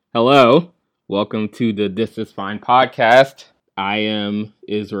Welcome to the This Is Fine podcast. I am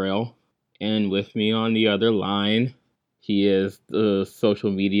Israel, and with me on the other line, he is the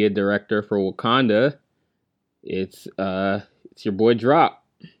social media director for Wakanda. It's your boy Drop.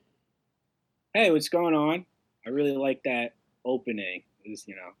 Hey, what's going on? I really like that opening. It's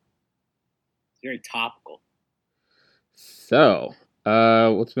very topical. So,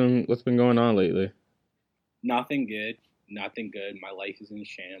 what's been going on lately? Nothing good. Nothing good. My life is in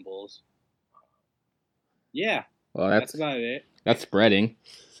shambles. Yeah, Well, that's about it. that's spreading,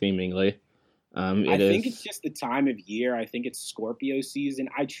 seemingly. I It think it's is. just the time of year. I think it's Scorpio season.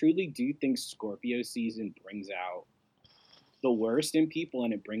 I truly do think Scorpio season brings out the worst in people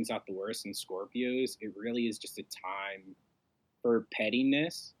and it brings out the worst in Scorpios. It really is just a time for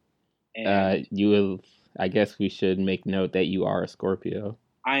pettiness. And I guess we should make note that you are a Scorpio.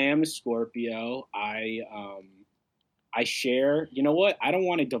 I am a Scorpio. I share, you know what? I don't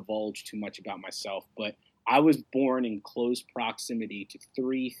want to divulge too much about myself, but I was born in close proximity to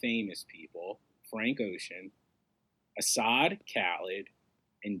three famous people: Frank Ocean, Assad Khalid,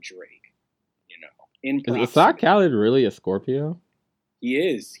 and Drake. In Is Asad proximity. Khalid really a Scorpio? He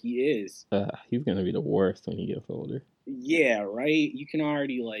is. He is. He's gonna be the worst when he gets older. Yeah, right? You can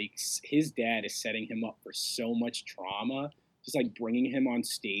already, his dad is setting him up for so much trauma, just like bringing him on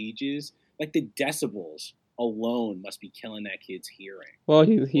stages. Like the decibels alone must be killing that kid's hearing. Well,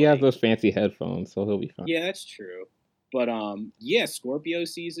 he has Like, those fancy headphones, so he'll be fine. yeah, that's true. But yeah, Scorpio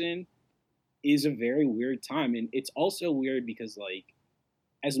season is a very weird time, and it's also weird because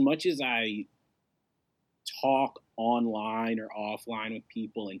as much as I talk online or offline with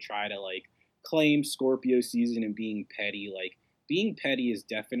people and try to claim Scorpio season and being petty is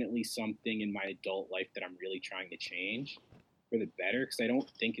definitely something in my adult life that I'm really trying to change for the better, because I don't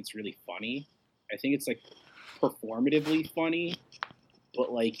think it's really funny. I think it's performatively funny, but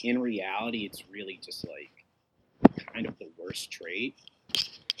in reality it's really just kind of the worst trait.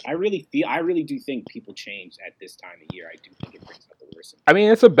 I really do think people change at this time of year. I do think it brings out the worst in I people.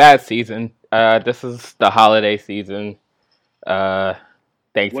 mean, it's a bad season. This is the holiday season. Uh,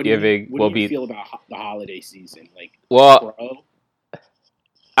 Thanksgiving What do will you be feel about the holiday season? well. Bro,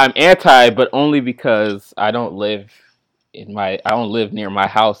 I'm anti, but only because I don't live near my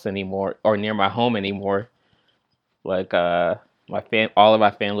house anymore or near my home anymore. Like all of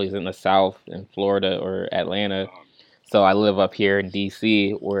my family's in the South, in Florida or Atlanta, um, so I live up here in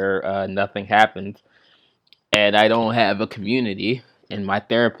DC where nothing happens. And I don't have a community. And my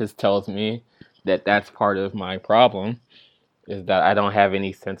therapist tells me that that's part of my problem is that I don't have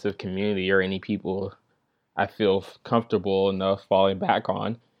any sense of community or any people I feel comfortable enough falling back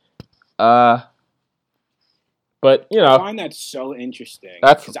on. Uh, but I find that so interesting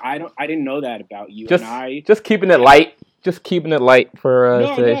that's because I didn't know that about you, and just I just keeping it I light. Just keeping it light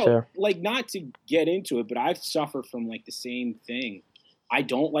for today's no, show. not to get into it, but I've suffered from the same thing. I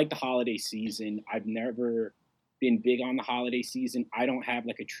don't like the holiday season. I've never been big on the holiday season. I don't have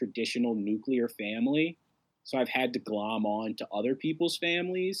a traditional nuclear family, so I've had to glom on to other people's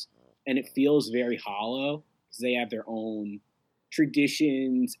families, and it feels very hollow because they have their own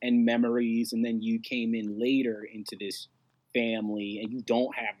traditions and memories, and then you came in later into this family and you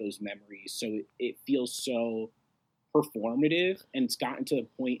don't have those memories, so it feels so performative. And it's gotten to the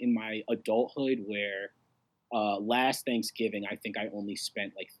point in my adulthood where last Thanksgiving, I think I only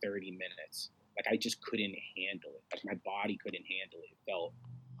spent 30 minutes. I just couldn't handle it. My body couldn't handle it. It felt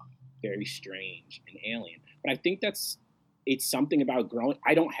very strange and alien. But I think it's something about growing.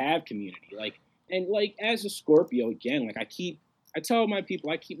 I don't have community. As a Scorpio, again, I tell my people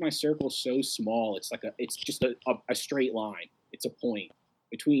I keep my circle so small. It's just a straight line. It's a point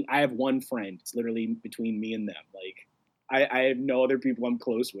I have one friend. It's literally between me and them. I have no other people I'm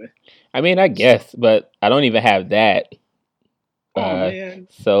close with. I mean, I guess, but I don't even have that. Oh man.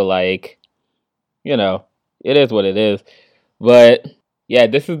 So it is what it is. But yeah,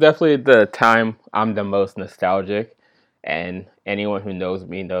 this is definitely the time I'm the most nostalgic. And anyone who knows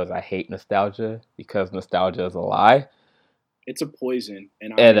me knows I hate nostalgia because nostalgia is a lie. It's a poison,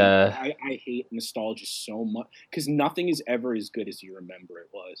 and And I hate nostalgia so much because nothing is ever as good as you remember it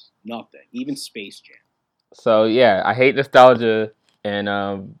was. Nothing, even Space Jam. So yeah, I hate nostalgia,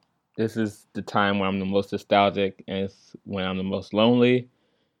 and this is the time when I'm the most nostalgic, and it's when I'm the most lonely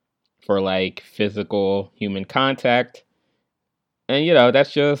for physical human contact, and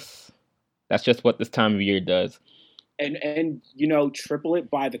that's just what this time of year does. And triple it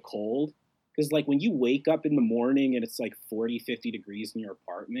by the cold, because when you wake up in the morning and it's 40, 50 degrees in your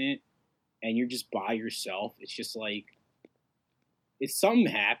apartment and you're just by yourself, it's just if something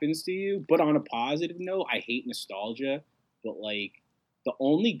happens to you. But on a positive note, I hate nostalgia, but The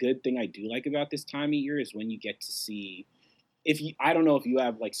only good thing I do like about this time of year is when you get to see, if you, I don't know if you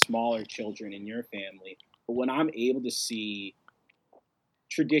have like smaller children in your family, but when I'm able to see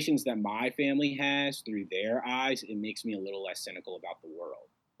traditions that my family has through their eyes, it makes me a little less cynical about the world.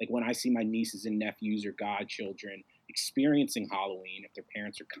 Like when I see my nieces and nephews or godchildren experiencing Halloween, if their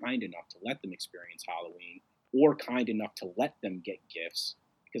parents are kind enough to let them experience Halloween or kind enough to let them get gifts,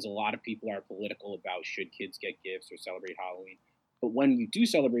 because a lot of people are political about should kids get gifts or celebrate Halloween. But when you do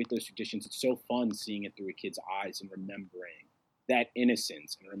celebrate those traditions, it's so fun seeing it through a kid's eyes and remembering that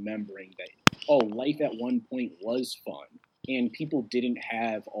innocence and remembering that, oh, life at one point was fun and people didn't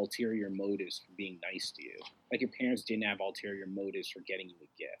have ulterior motives for being nice to you. Like your parents didn't have ulterior motives for getting you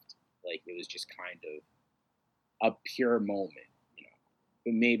a gift. Like it was just kind of a pure moment, you know.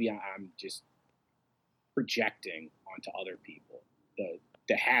 But maybe I'm just projecting onto other people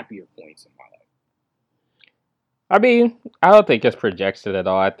the happier points in my life. I mean, I don't think it's projection at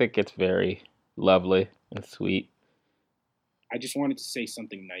all. I think it's very lovely and sweet. I just wanted to say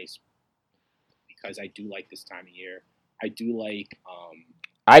something nice because I do like this time of year. I do like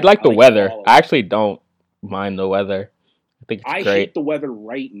I like I the like the weather. fall. I actually don't mind the weather. I think it's I hate great. the weather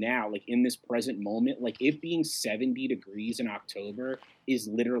right now, like in this present moment. Like it being 70 degrees in October is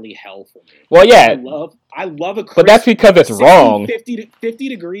literally hell for me. Well, I yeah, love I love a but that's crisp because it's 60, wrong. 50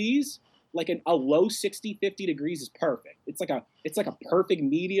 degrees. Like a low 60, 50 degrees is perfect. It's like a perfect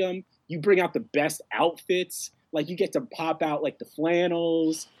medium. You bring out the best outfits. Like you get to pop out like the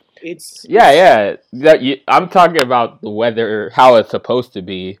flannels. Yeah, It's yeah. I'm talking about the weather, how it's supposed to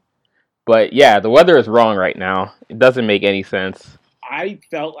be. But yeah, the weather is wrong right now. It doesn't make any sense.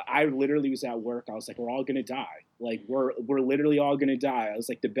 I literally was at work. I was like, we're all gonna die. Like we're literally all gonna die. I was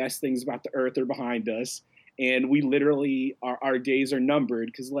like, the best things about the earth are behind us, and we literally our days are numbered.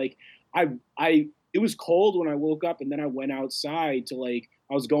 Because like I it was cold when I woke up, and then I went outside to like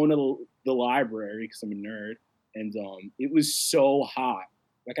I was going to the library because I'm a nerd, and it was so hot.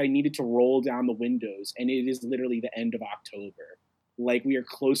 Like I needed to roll down the windows, and it is literally the end of October. Like we are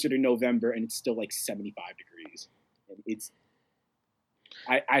closer to November, and it's still like 75 degrees.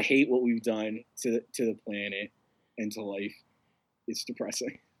 And I hate what we've done to the planet and to life. It's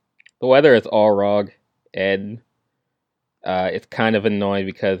depressing. The weather is all wrong, and it's kind of annoying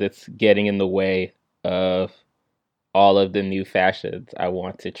because it's getting in the way of all of the new fashions I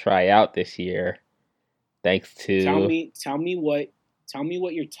want to try out this year. Thanks Tell to me tell me what tell me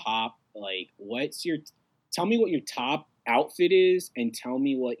what your top like what's your tell me what your top outfit is and tell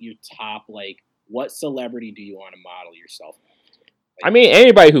me what your top like what celebrity do you want to model yourself after? I Like mean,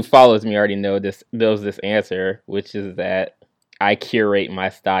 anybody who follows me already knows this answer, which is that I curate my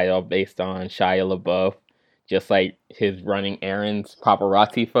style based on Shia LaBeouf, just like his running errands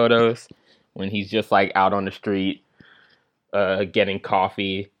paparazzi photos when he's just like out on the street, getting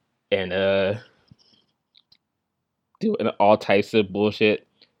coffee and doing all types of bullshit.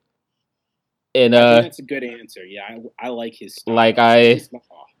 And I think that's a good answer. Yeah, I like his like style. I think it's not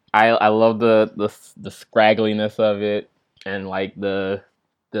oh, I love the scraggliness of it and like the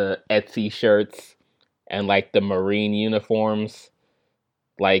Etsy shirts and like the Marine uniforms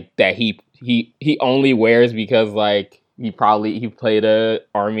like that he only wears because like he played a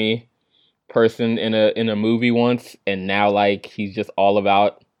army person in a movie once and now like he's just all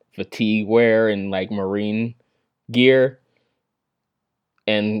about fatigue wear and like Marine gear.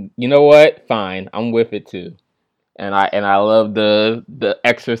 And you know what? Fine, I'm with it too. And I love the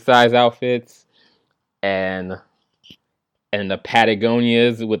exercise outfits and the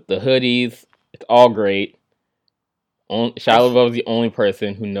Patagonias with the hoodies. It's all great. I Shia LaBeouf is the only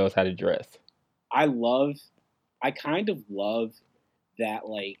person who knows how to dress. I love I kind of love that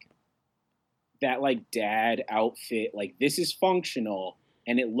dad outfit. Like this is functional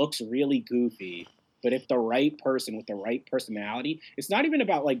and it looks really goofy, but if the right person with the right personality, it's not even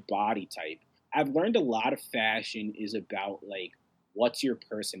about like body type. I've learned a lot of fashion is about like what's your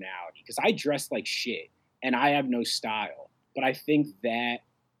personality because I dress like shit and I have no style. But I think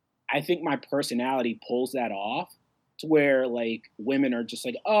my personality pulls that off to where like women are just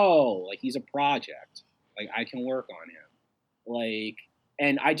like, "Oh, like he's a project. Like I can work on him." Like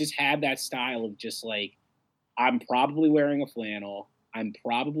and I just have that style of just like I'm probably wearing a flannel. I'm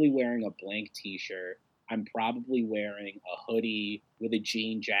probably wearing a blank t-shirt. I'm probably wearing a hoodie with a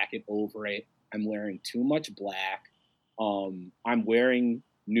jean jacket over it. I'm wearing too much black. I'm wearing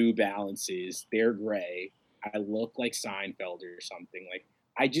New Balances. They're gray. I look like Seinfeld or something. Like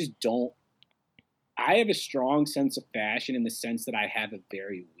I just don't I have a strong sense of fashion in the sense that I have a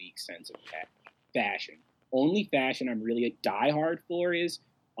very weak sense of fashion. Only fashion I'm really a diehard for is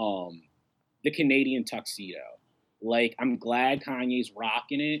um, the Canadian tuxedo. Like, I'm glad Kanye's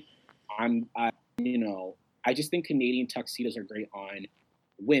rocking it. You know, I just think Canadian tuxedos are great on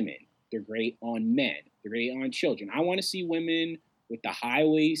women. They're great on men. They're great on children. I want to see women with the high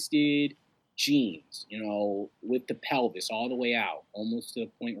waisted jeans, you know, with the pelvis all the way out, almost to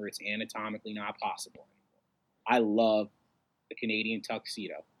the point where it's anatomically not possible anymore. I love the Canadian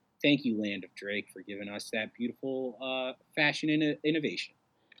tuxedo. Thank you, Land of Drake, for giving us that beautiful fashion innovation.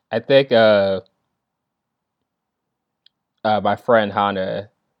 I think my friend Hana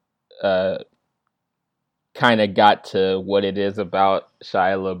uh, kind of got to what it is about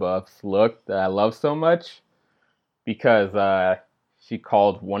Shia LaBeouf's look that I love so much because she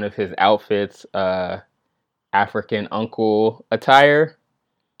called one of his outfits African uncle attire,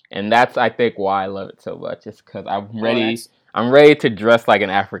 and that's I think why I love it so much. It's because I'm Oh, ready. that's I'm ready to dress like an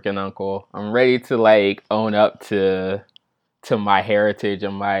African uncle. I'm ready to like own up to my heritage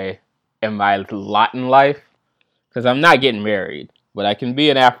and my lot in life. Because I'm not getting married, but I can be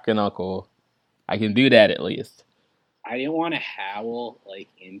an African uncle. I can do that at least. I didn't want to howl like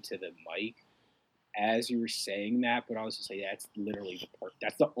into the mic as you were saying that, but I was just like, that's literally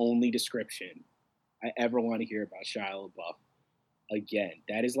that's the only description I ever want to hear about Shia LaBeouf again.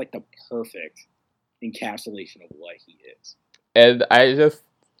 That is like the perfect encapsulation of what he is. And I just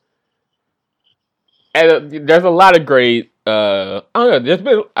and there's a lot of great. I don't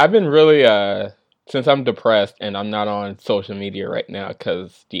know. I've been really since I'm depressed and I'm not on social media right now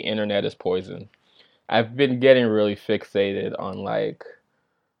because the internet is poison. I've been getting really fixated on like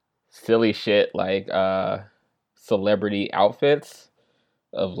silly shit like celebrity outfits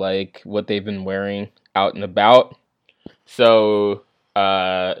of like what they've been wearing out and about. So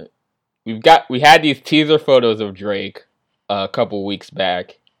uh we had these teaser photos of Drake a couple weeks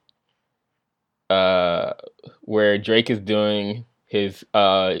back, uh, where Drake is doing his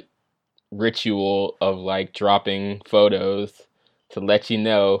ritual of like dropping photos to let you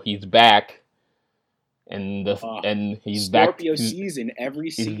know he's back and Scorpio season, every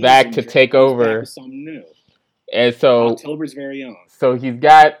he's back season, to Drake take comes back over. with something new. And so October's very own. so he's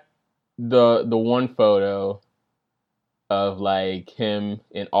got the one photo of like him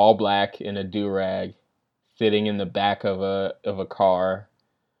in all black in a do rag, sitting in the back of a car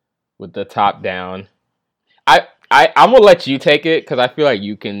with the top down. I'm gonna let you take it because I feel like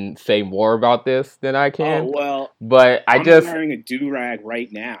you can say more about this than I Oh can. well, But I I'm just wearing a do rag right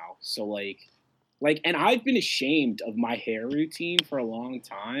now, so and I've been ashamed of my hair routine for a long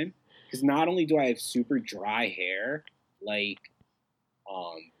time because not only do I have super dry hair, like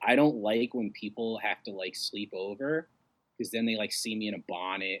I don't like when people have to like sleep over because then they like see me in a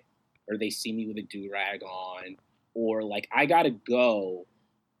bonnet or they see me with a do rag on or like I gotta go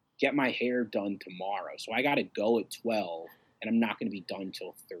get my hair done tomorrow, so I gotta go at 12 and I'm not gonna be done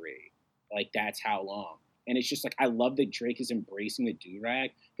till 3. Like that's how long. And it's just like I love that Drake is embracing the do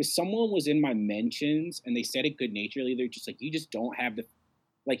rag because someone was in my mentions and they said it good naturedly. They're just like, you just don't have the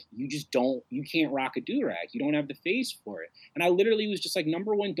you can't rock a do rag. You don't have the face for it. And I literally was just like,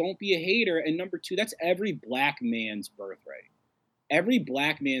 number one, don't be a hater, and number two, that's every black man's birthright. Every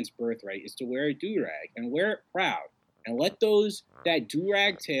black man's birthright is to wear a do rag and wear it proud and let that do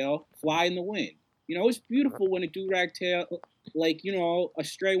rag tail fly in the wind. You know, it's beautiful when a do rag tail, like you know, a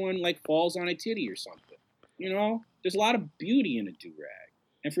stray one like falls on a titty or something. You know, there's a lot of beauty in a do rag,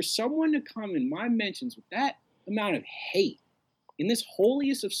 and for someone to come in my mentions with that amount of hate in this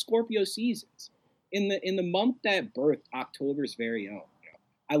holiest of Scorpio seasons, in the month that birthed October's very own. You know,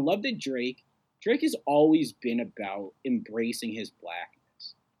 I love that Drake has always been about embracing his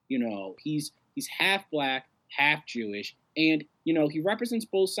blackness. You know, he's half black, half Jewish, and you know he represents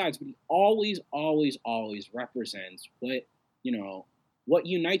both sides, but he always, always, always represents what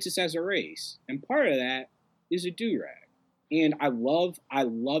unites us as a race, and part of that is a do rag, and I love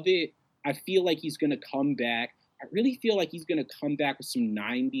it. I feel like he's gonna come back. I really feel like he's gonna come back with some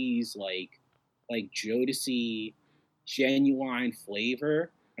 '90s like Jodeci genuine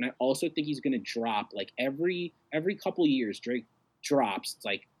flavor. And I also think he's gonna drop like every couple years. Drake drops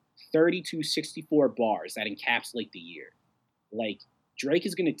like 32 64 bars that encapsulate the year. Like Drake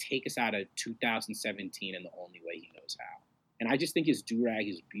is gonna take us out of 2017 in the only way he knows how. And I just think his do rag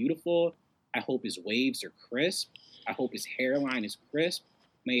is beautiful. I hope his waves are crisp. I hope his hairline is crisp.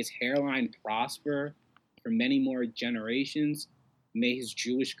 May his hairline prosper for many more generations. May his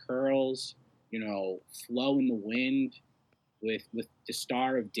Jewish curls, you know, flow in the wind with the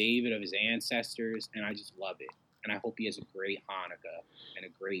Star of David of his ancestors, and I just love it. And I hope he has a great Hanukkah and a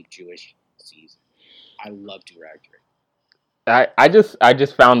great Jewish season. I love Durag Drake. I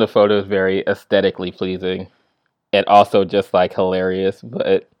just found the photos very aesthetically pleasing and also just like hilarious.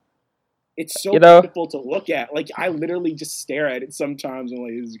 But It's so You know, beautiful to look at. Like I literally just stare at it sometimes. I'm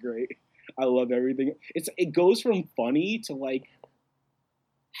like, this is great. I love everything. It goes from funny to like,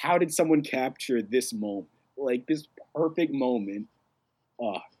 how did someone capture this moment? Like this perfect moment.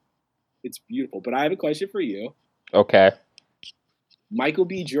 Oh, it's beautiful. But I have a question for you. okay. Michael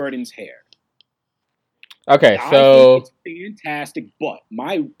B. Jordan's hair. Okay, I think so it's fantastic, but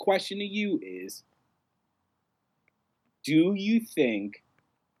my question to you is, do you think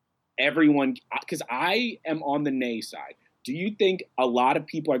everyone, because I am on the nay side, do you think a lot of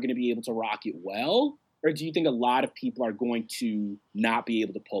people are going to be able to rock it well? Or do you think a lot of people are going to not be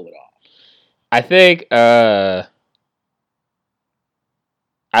able to pull it off? I think I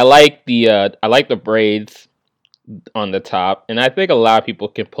like the braids on the top, and I think a lot of people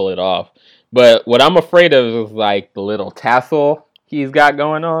can pull it off. But what I'm afraid of is like the little tassel he's got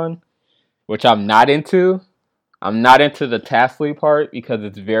going on, which I'm not into. I'm not into the tassely part because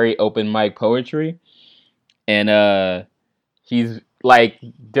it's very open mic poetry, and he's like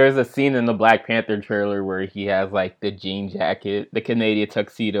there's a scene in the Black Panther trailer where he has like the jean jacket, the Canadian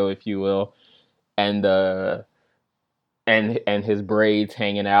tuxedo, if you will, and and his braids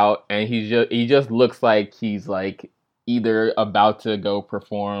hanging out, and he just looks like he's like either about to go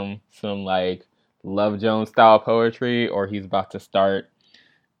perform some like Love Jones style poetry, or he's about to start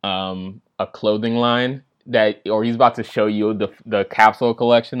a clothing line that, or he's about to show you the capsule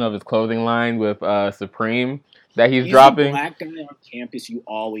collection of his clothing line with Supreme that he's He's the dropping. black guy on campus you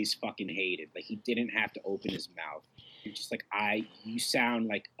always fucking hated. Like he didn't have to open his mouth. You're just like, you sound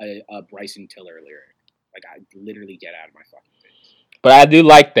like a Bryson Tiller lyric. Like I literally get out of my fucking face. But I do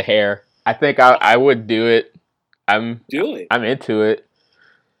like the hair. I think I would do it. Do it. I'm into it.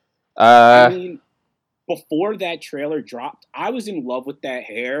 I mean, before that trailer dropped, I was in love with that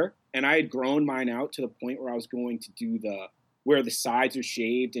hair, and I had grown mine out to the point where I was going to do where the sides are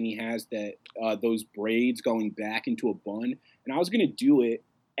shaved and he has those braids going back into a bun, and I was gonna do it.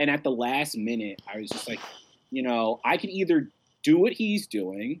 And at the last minute, I was just like, I could either do what he's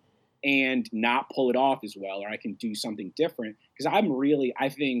doing and not pull it off as well, or I can do something different. Because I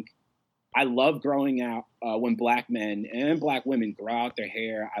think I love growing out when black men and black women grow out their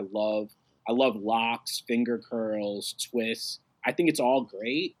hair. I love locks, finger curls, twists. I think it's all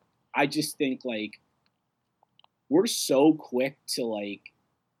great. I just think like we're so quick to like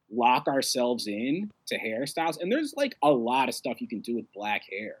lock ourselves in to hairstyles, and there's like a lot of stuff you can do with black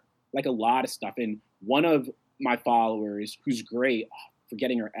hair, like a lot of stuff. And one of my followers, who's great,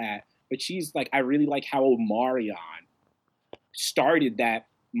 forgetting her at, but she's like, I really like how Omarion started that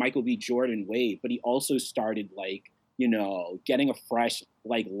Michael B. Jordan wave, but he also started like, getting a fresh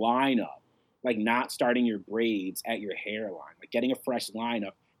like lineup, like not starting your braids at your hairline, like getting a fresh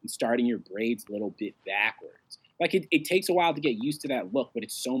lineup and starting your braids a little bit backwards. Like it takes a while to get used to that look, but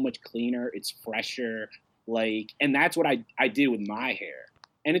it's so much cleaner, it's fresher, like, and that's what I did with my hair.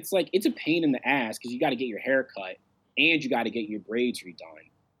 And it's like, it's a pain in the ass because you got to get your hair cut and you got to get your braids redone.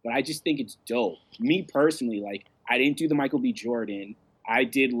 But I just think it's dope. Me personally, like, I didn't do the Michael B. Jordan. I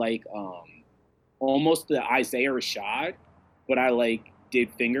did like almost the Isaiah Rashad, but I like did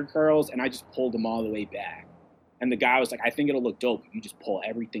finger curls and I just pulled them all the way back. And the guy was like, I think it'll look dope if you just pull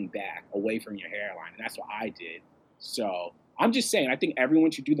everything back away from your hairline. And that's what I did. So I'm just saying, I think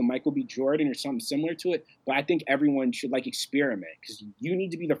everyone should do the Michael B. Jordan or something similar to it. But I think everyone should like experiment, because you need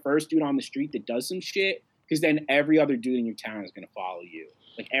to be the first dude on the street that does some shit, because then every other dude in your town is going to follow you.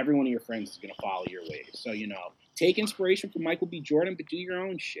 Like every one of your friends is going to follow your ways. So, take inspiration from Michael B. Jordan, but do your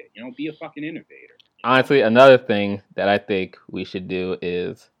own shit. Be a fucking innovator. Honestly, another thing that I think we should do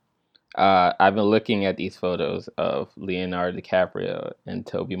is I've been looking at these photos of Leonardo DiCaprio and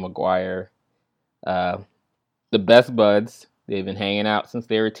Tobey Maguire. The best buds. They've been hanging out since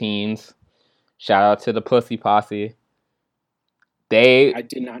they were teens. Shout out to the Pussy Posse. I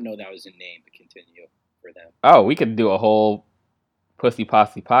did not know that was a name, but continue for them. Oh, we could do a whole Pussy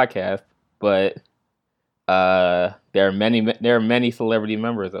Posse podcast, but there are many celebrity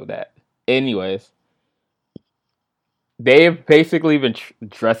members of that. Anyways, they've basically been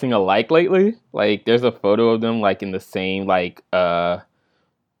dressing alike lately. Like, there's a photo of them like in the same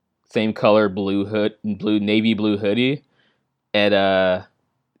same color navy blue hoodie, and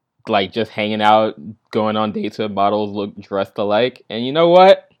like just hanging out, going on dates with models, look dressed alike. And you know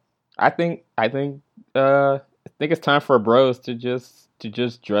what? I think it's time for bros to just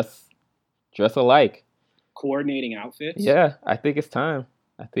dress alike. Coordinating outfits? Yeah, I think it's time.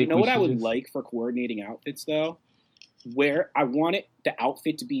 I think what I would like for coordinating outfits though? Where I want the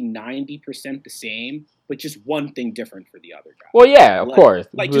outfit to be 90% the same, but just one thing different for the other guy. Well, yeah, of course.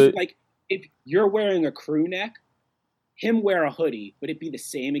 Just like if you're wearing a crew neck, him wear a hoodie, but it be the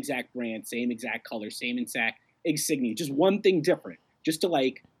same exact brand, same exact color, same exact insignia, just one thing different, just to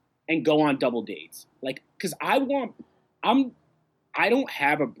like, and go on double dates. Like, cause I don't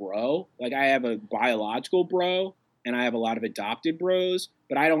have a bro. Like, I have a biological bro and I have a lot of adopted bros,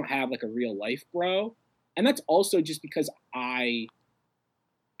 but I don't have like a real life bro. And that's also just because I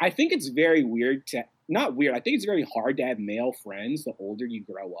think it's very weird to, not weird, I think it's very hard to have male friends the older you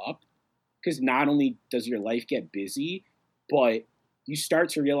grow up. Because not only does your life get busy, but you start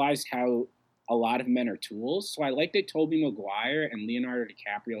to realize how a lot of men are tools. So I like that Tobey Maguire and Leonardo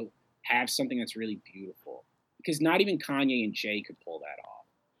DiCaprio have something that's really beautiful. Because not even Kanye and Jay could pull that off.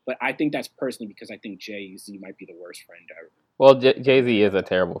 But I think that's personally because I think Jay-Z might be the worst friend ever. Well, Jay-Z is a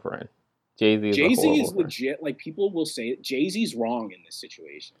terrible friend. Jay-Z is a Jay-Z horrible is friend. legit. Like, people will say Jay-Z's wrong in this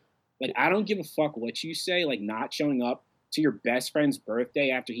situation. Like, I don't give a fuck what you say. Like, not showing up to your best friend's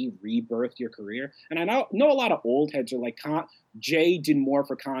birthday after he rebirthed your career. And I know a lot of old heads are like, Jay did more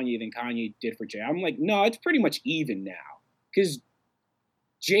for Kanye than Kanye did for Jay. I'm like, no, it's pretty much even now. Because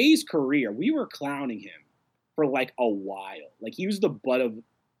Jay's career, we were clowning him for like a while. Like, he was the butt of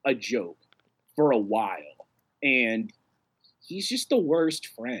a joke for a while. And he's just the worst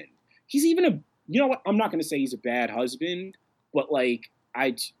friend. He's even you know what? I'm not going to say he's a bad husband, but like,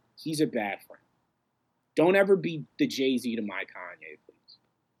 he's a bad friend. Don't ever be the Jay-Z to my Kanye,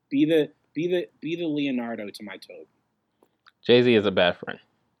 please. Be the Leonardo to my Toby. Jay-Z is a bad friend.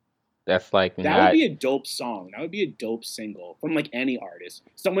 That's like that would be a dope song. That would be a dope single from like any artist.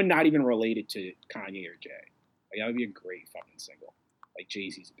 Someone not even related to Kanye or Jay. Like, that would be a great fucking single. Like,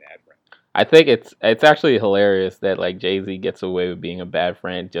 Jay-Z's a bad friend. I think it's actually hilarious that like Jay-Z gets away with being a bad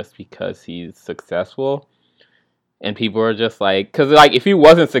friend just because he's successful. And people are just like, because like if he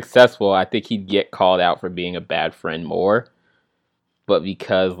wasn't successful, I think he'd get called out for being a bad friend more. But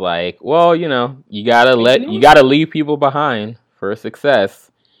because like, well, you know, you gotta leave people behind for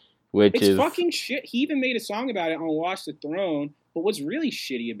success, which is fucking shit. He even made a song about it on Watch the Throne. But what's really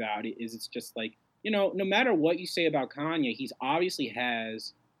shitty about it is it's just like, you know, no matter what you say about Kanye, he's obviously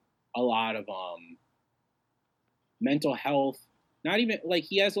has a lot of mental health. Not even like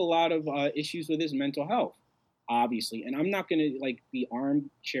he has a lot of issues with his mental health. Obviously, and I'm not going to like be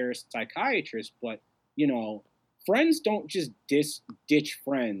armchair psychiatrist, but you know, friends don't just ditch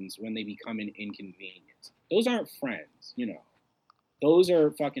friends when they become an inconvenience. Those aren't friends, you know. Those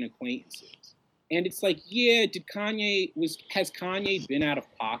are fucking acquaintances. And it's like, yeah, has Kanye been out of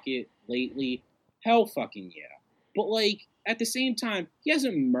pocket lately? Hell fucking yeah. But like at the same time, he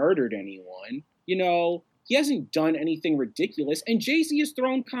hasn't murdered anyone, you know. He hasn't done anything ridiculous, and Jay-Z has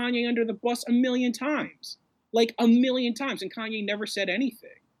thrown Kanye under the bus a million times. Like a million times, and Kanye never said anything.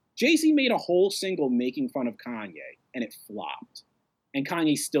 Jay-Z made a whole single making fun of Kanye, and it flopped. And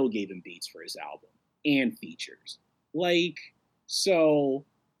Kanye still gave him beats for his album and features. Like, so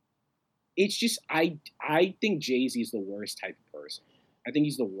it's just I think Jay-Z is the worst type of person. I think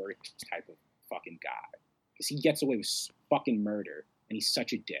he's the worst type of fucking guy. Because he gets away with fucking murder, and he's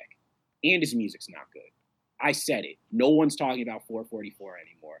such a dick. And his music's not good. I said it. No one's talking about 444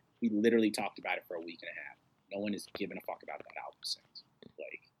 anymore. We literally talked about it for a week and a half. No one is giving a fuck about that album since,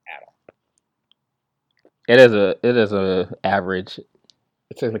 like, at all. It is a average.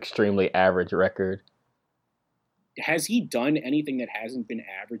 It's an extremely average record. Has he done anything that hasn't been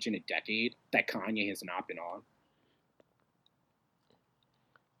average in a decade that Kanye has not been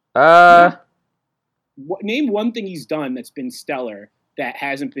on? Name one thing he's done that's been stellar that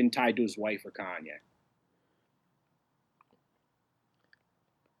hasn't been tied to his wife or Kanye.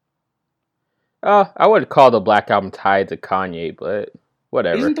 I would call the Black Album tied to Kanye, but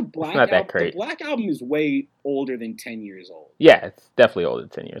whatever. Isn't the Black Album that great? The Black Album is way older than 10 years old. Yeah, it's definitely older than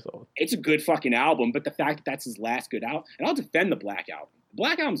 10 years old. It's a good fucking album, but the fact that that's his last good album, and I'll defend the Black Album. The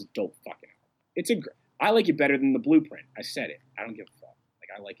Black Album's a dope fucking album. I like it better than the Blueprint. I said it. I don't give a fuck.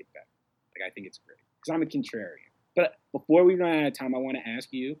 Like, I like it better. Like, I think it's great because I'm a contrarian. But before we run out of time, I want to ask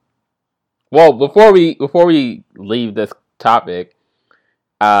you. Well, before we leave this topic,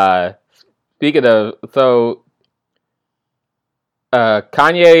 speaking of, so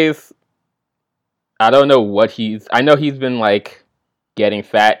Kanye's, I don't know what I know he's been like getting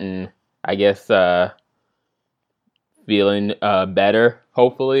fat and I guess feeling better,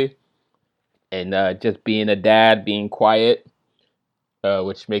 hopefully, and just being a dad, being quiet,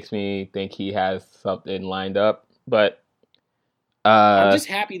 which makes me think he has something lined up. But I'm just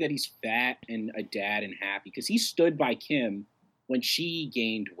happy that he's fat and a dad and happy because he stood by Kim when she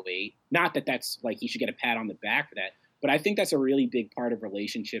gained weight. Not that that's like he should get a pat on the back for that, but I think that's a really big part of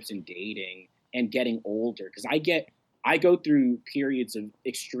relationships and dating and getting older. Because I go through periods of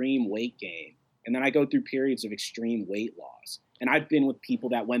extreme weight gain, And then I go through periods of extreme weight loss. And I've been with people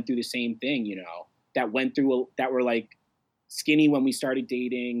that went through the same thing, that were like skinny when we started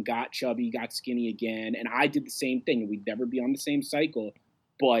dating, got chubby, got skinny again. And I did the same thing. We'd never be on the same cycle.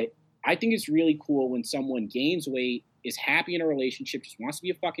 But I think it's really cool when someone gains weight, is happy in a relationship, just wants to be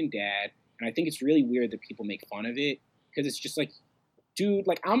a fucking dad. And I think it's really weird that people make fun of it, because it's just like, dude,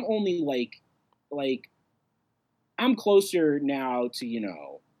 like I'm only like I'm closer now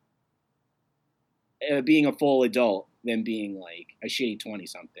to, being a full adult than being like a shitty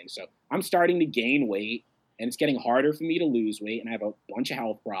 20-something. So I'm starting to gain weight, and it's getting harder for me to lose weight, and I have a bunch of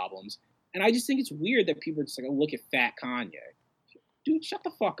health problems. And I just think it's weird that people are just like, oh, look at fat Kanye. Dude, shut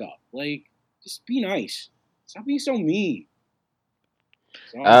the fuck up. Like, just be nice. Stop being so mean.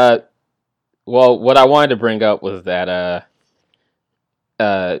 So, Well, what I wanted to bring up was that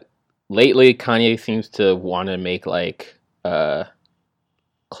lately Kanye seems to want to make like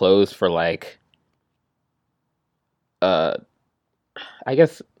clothes for like I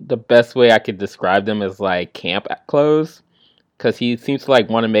guess the best way I could describe them is like camp clothes, because he seems to like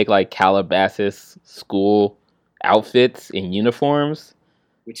want to make like Calabasas school outfits and uniforms.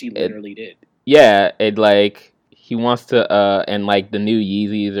 which he literally did. Yeah, it like he wants to and like the new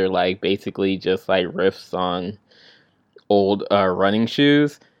Yeezys are like basically just like riffs on old running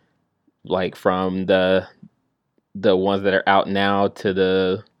shoes, like from the ones that are out now to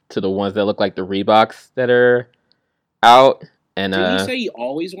the ones that look like the Reeboks that are out. And Did he say he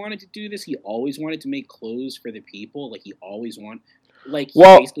always wanted to do this? He always wanted to make clothes for the people. Like he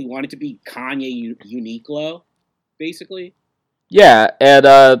basically wanted to be Kanye Uniqlo, basically. Yeah, and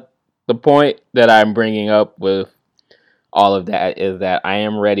the point that I'm bringing up with all of that is that I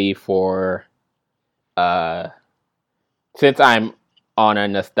am ready for since I'm on a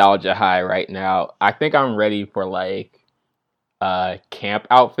nostalgia high right now, I think I'm ready for like camp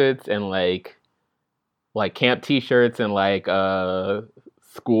outfits and like camp t-shirts and like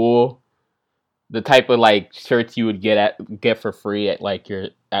school, the type of like shirts you would get for free at like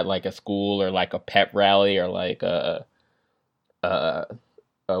a school or like a pep rally or like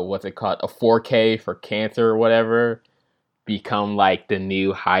what's it called, a 4K for cancer or whatever, become like the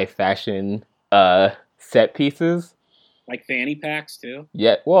new high fashion set pieces. Like fanny packs too.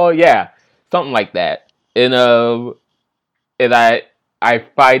 Yeah, well, yeah, something like that. And I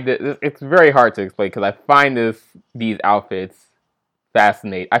find that it's very hard to explain, because I find these outfits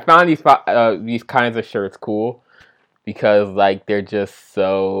fascinating. I found these kinds of shirts cool because like they're just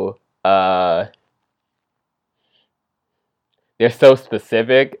so they're so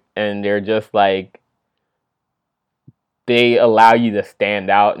specific, and they're just like they allow you to stand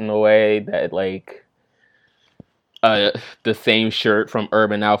out in a way that like the same shirt from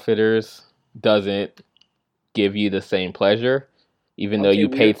Urban Outfitters doesn't give you the same pleasure, even though you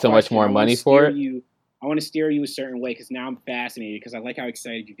paid so much more money for it. I want to steer you a certain way, because now I'm fascinated, because I like how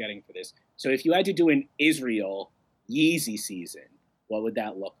excited you're getting for this. So if you had to do an Israel Yeezy season, what would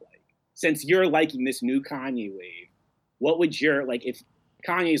that look like? Since you're liking this new Kanye wave, what would if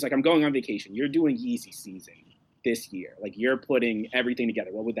Kanye's like, I'm going on vacation, you're doing Yeezy season this year, like you're putting everything together,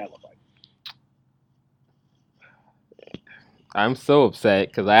 what would that look like? I'm so upset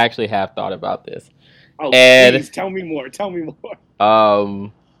because I actually have thought about this. Oh, and please tell me more.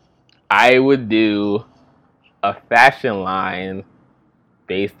 I would do a fashion line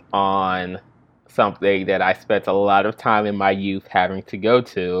based on something that I spent a lot of time in my youth having to go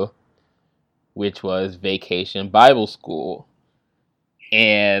to, which was Vacation Bible School.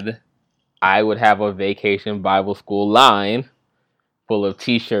 And I would have a Vacation Bible School line full of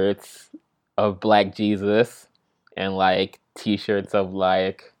t-shirts of Black Jesus and like t-shirts of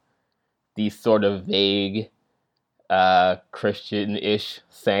like these sort of vague Christian-ish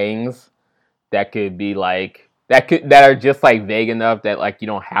sayings that could be like that are just like vague enough that like you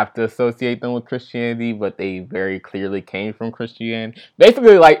don't have to associate them with Christianity, but they very clearly came from Christianity.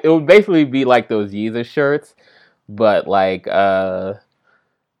 Basically, like it would basically be like those Jesus shirts, but like with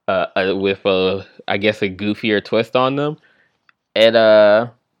I guess a goofier twist on them. And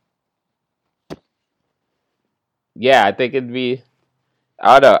yeah, I think it'd be,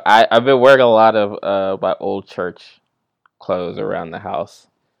 I don't know. I've been wearing a lot of my old church clothes around the house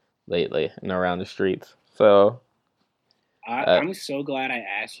lately and around the streets. So I'm so glad I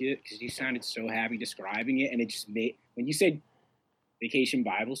asked you, because you sounded so happy describing it, and it just made, when you said Vacation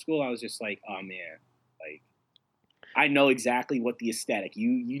Bible School, I was just like, oh man, like I know exactly what the aesthetic.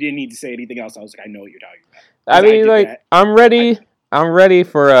 You didn't need to say anything else. I was like, I know what you're talking about. I mean, like I'm ready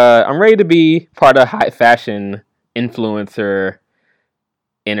to be part of high fashion influencer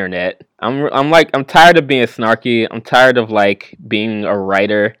internet. I'm tired of being snarky. I'm tired of like being a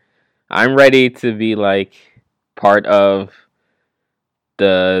writer. I'm ready to be like part of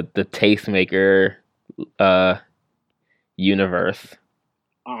the tastemaker uh universe.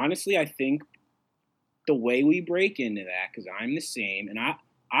 Honestly, I think the way we break into that, because I'm the same, and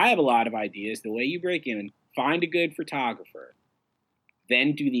I have a lot of ideas. The way you break in, find a good photographer,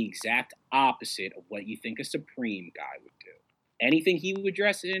 then do the exact opposite of what you think a Supreme guy would do. Anything he would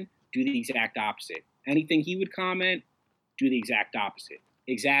dress in, do the exact opposite. Anything he would comment, do the exact opposite.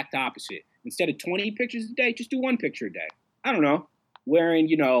 Exact opposite. Instead of 20 pictures a day, just do one picture a day. I don't know. Wearing,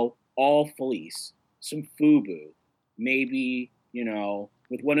 all fleece, some FUBU, maybe,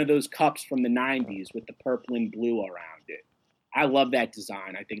 with one of those cups from the 90s with the purple and blue around it. I love that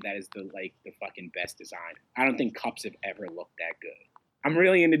design. I think that is the fucking best design. I don't think cups have ever looked that good. I'm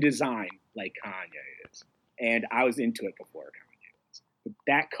really into design like Kanye is. And I was into it before Kanye was. But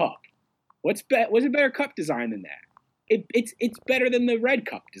that cup, what's a better cup design than that? It's better than the red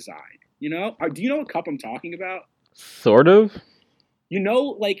cup design. Do you know what cup I'm talking about? Sort of.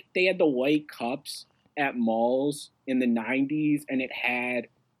 Like they had the white cups at malls in the 90s, and it had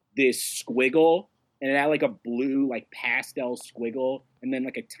this squiggle, and it had like a blue, like pastel squiggle, and then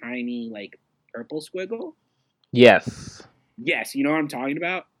like a tiny, like purple squiggle. Yes. Yes, you know what I'm talking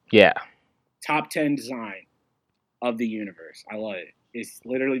about? Yeah. Top 10 design of the universe. I love it. It's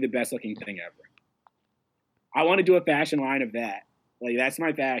literally the best looking thing ever. I want to do a fashion line of that. Like, that's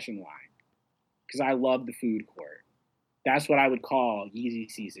my fashion line. Because I love the food court. That's what I would call Yeezy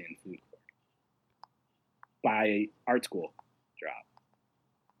season food court. By art school drop.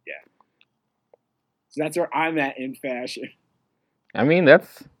 Yeah. So that's where I'm at in fashion. I mean, that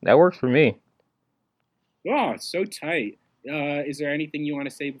works for me. Oh, it's so tight. Is there anything you want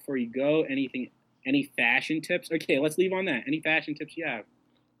to say before you go? Any fashion tips? Okay, let's leave on that. Any fashion tips you have?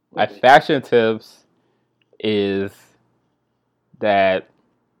 My fashion tips is that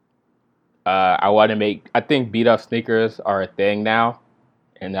I think beat up sneakers are a thing now,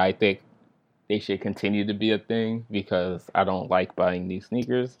 and I think they should continue to be a thing because I don't like buying these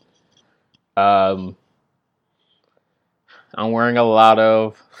sneakers. Um, I'm wearing a lot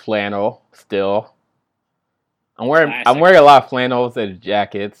of flannel still. I'm wearing a lot of flannels and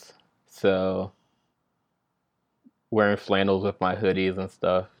jackets, so wearing flannels with my hoodies and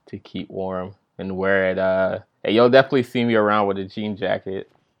stuff to keep warm and wear it. And you'll definitely see me around with a jean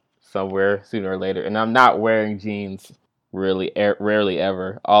jacket somewhere sooner or later. And I'm not wearing jeans rarely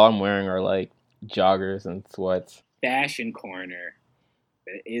ever. All I'm wearing are like joggers and sweats. Fashion corner,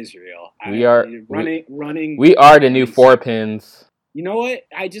 Israel. We are running. We are the new four pins. You know what?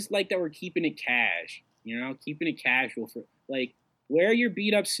 I just like that we're keeping it cash. Keeping it casual for like wear your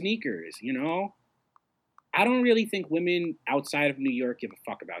beat up sneakers. I don't really think women outside of New York give a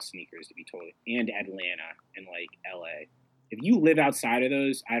fuck about sneakers, to be totally, and Atlanta and like LA. If you live outside of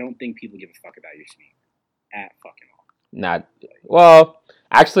those, I don't think people give a fuck about your sneakers at fucking all. Not well.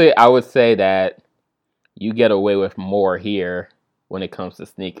 Actually, I would say that you get away with more here when it comes to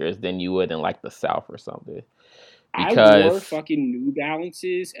sneakers than you would in like the South or something. Because I wore fucking New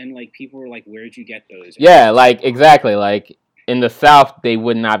Balances, and like people were like, "Where'd you get those?" Yeah, like exactly. Like in the South, they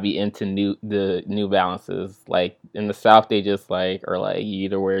would not be into the New Balances. Like in the South, they just like are like you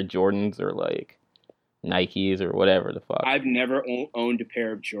either wear Jordans or like Nikes or whatever the fuck. I've never owned a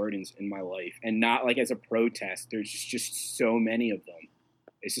pair of Jordans in my life, and not like as a protest. There's just so many of them.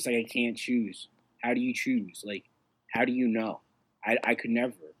 It's just like I can't choose. How do you choose? Like, how do you know? I could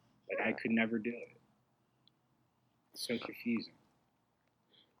never. Like, I could never do it. It's so confusing.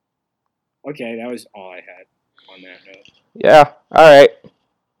 Okay, that was all I had on that note. Yeah. All right.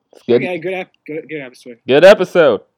 It's good. Okay, good episode. Good episode.